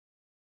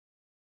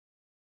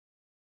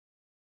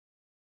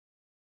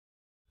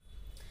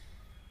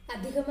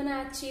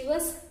Adhigamana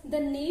achievers, the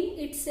name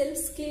itself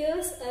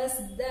scares us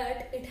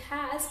that it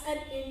has an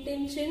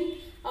intention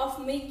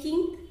of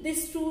making the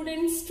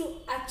students to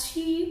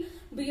achieve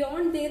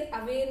beyond their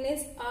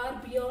awareness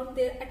or beyond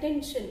their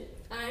attention,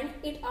 and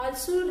it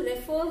also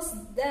refers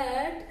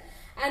that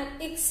an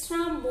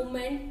extra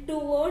movement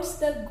towards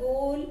the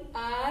goal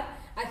or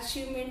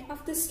achievement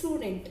of the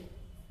student.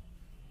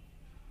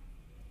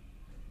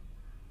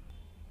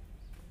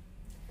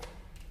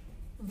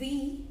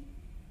 We,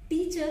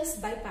 teachers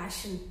by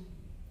passion,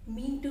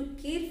 mean to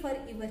care for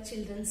your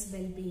children's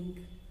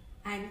well-being,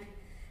 and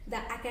the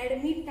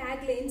academy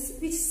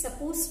taglines which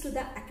supposed to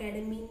the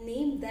academy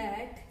name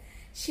that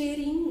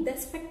sharing the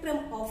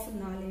spectrum of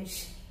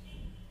knowledge.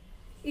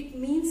 It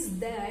means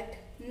that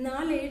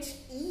knowledge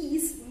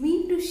is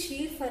meant to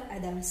share for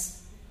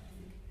others.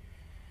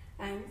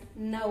 And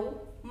now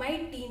my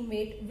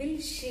teammate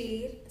will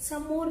share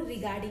some more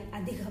regarding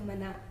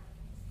Adhigamana.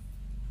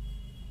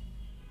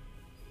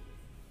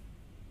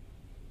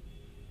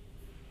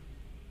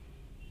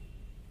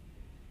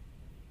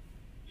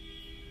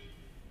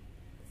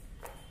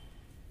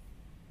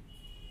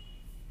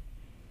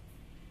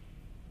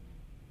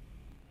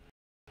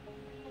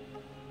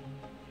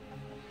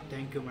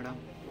 Thank you, madam.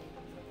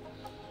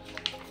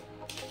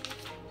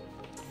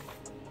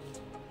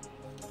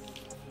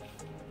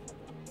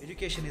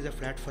 Education is a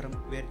platform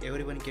where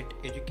everyone gets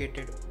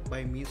educated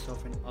by means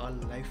of all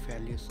life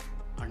values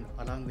and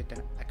along with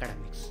an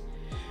academics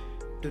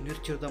to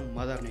nurture the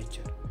mother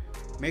nature.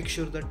 Make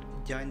sure that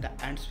join the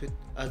ants with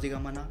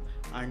Adhigamana,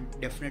 and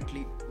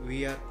definitely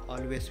we are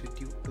always with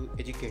you to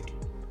educate you.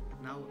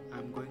 Now I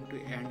am going to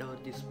hand over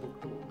this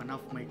book to one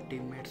of my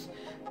teammates,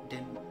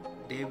 then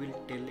they will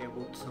tell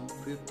about some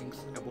few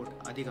things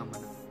about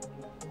Adhigamana.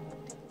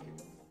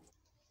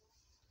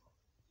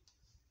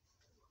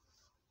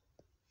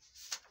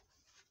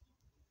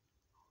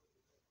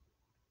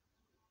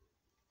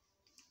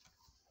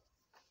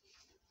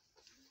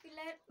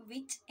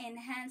 Which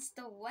enhance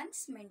the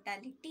one's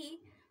mentality,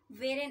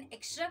 wherein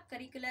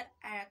extracurricular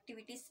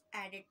activities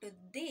added to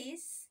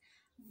this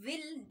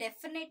will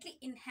definitely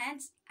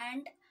enhance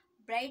and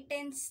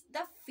brightens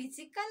the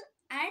physical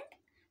and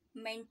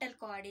mental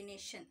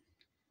coordination.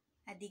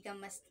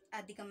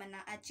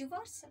 Adhigamana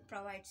Achievers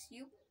provides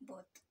you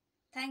both.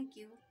 Thank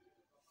you.